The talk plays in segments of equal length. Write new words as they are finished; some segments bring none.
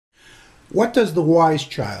What does the wise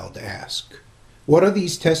child ask? What are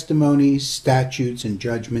these testimonies, statutes, and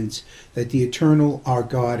judgments that the eternal our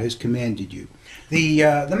God has commanded you?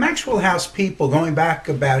 The Maxwell House people, going back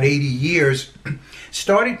about 80 years,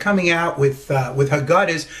 started coming out with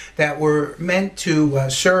Haggahs that were meant to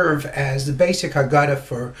serve as the basic Haggadah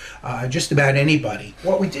for just about anybody.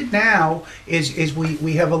 What we did now is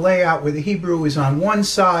we have a layout where the Hebrew is on one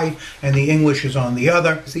side and the English is on the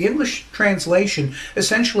other. The English translation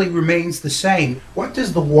essentially remains the same. What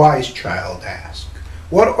does the wise child ask?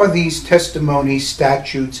 What are these testimonies,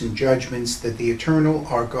 statutes, and judgments that the eternal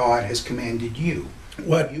our God has commanded you?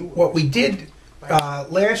 What we did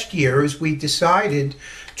last year is we decided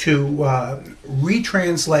to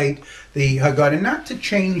retranslate the Haggadah, not to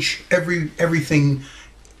change every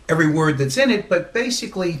word that's in it, but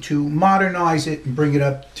basically to modernize it and bring it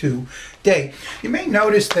up to date. You may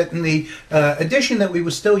notice that in the edition that we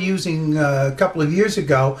were still using a couple of years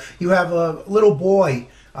ago, you have a little boy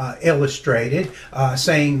illustrated,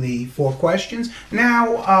 saying the 4 questions.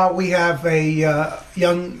 Now we have a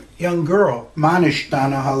young girl. I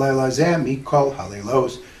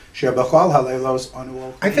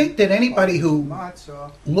think that anybody who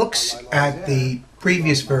looks at the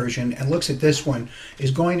previous version and looks at this one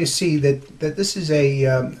is going to see that this is a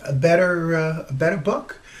better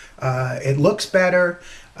book. It looks better.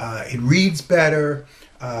 It reads better.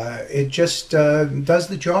 It just does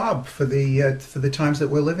the job for the times that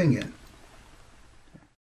we're living in.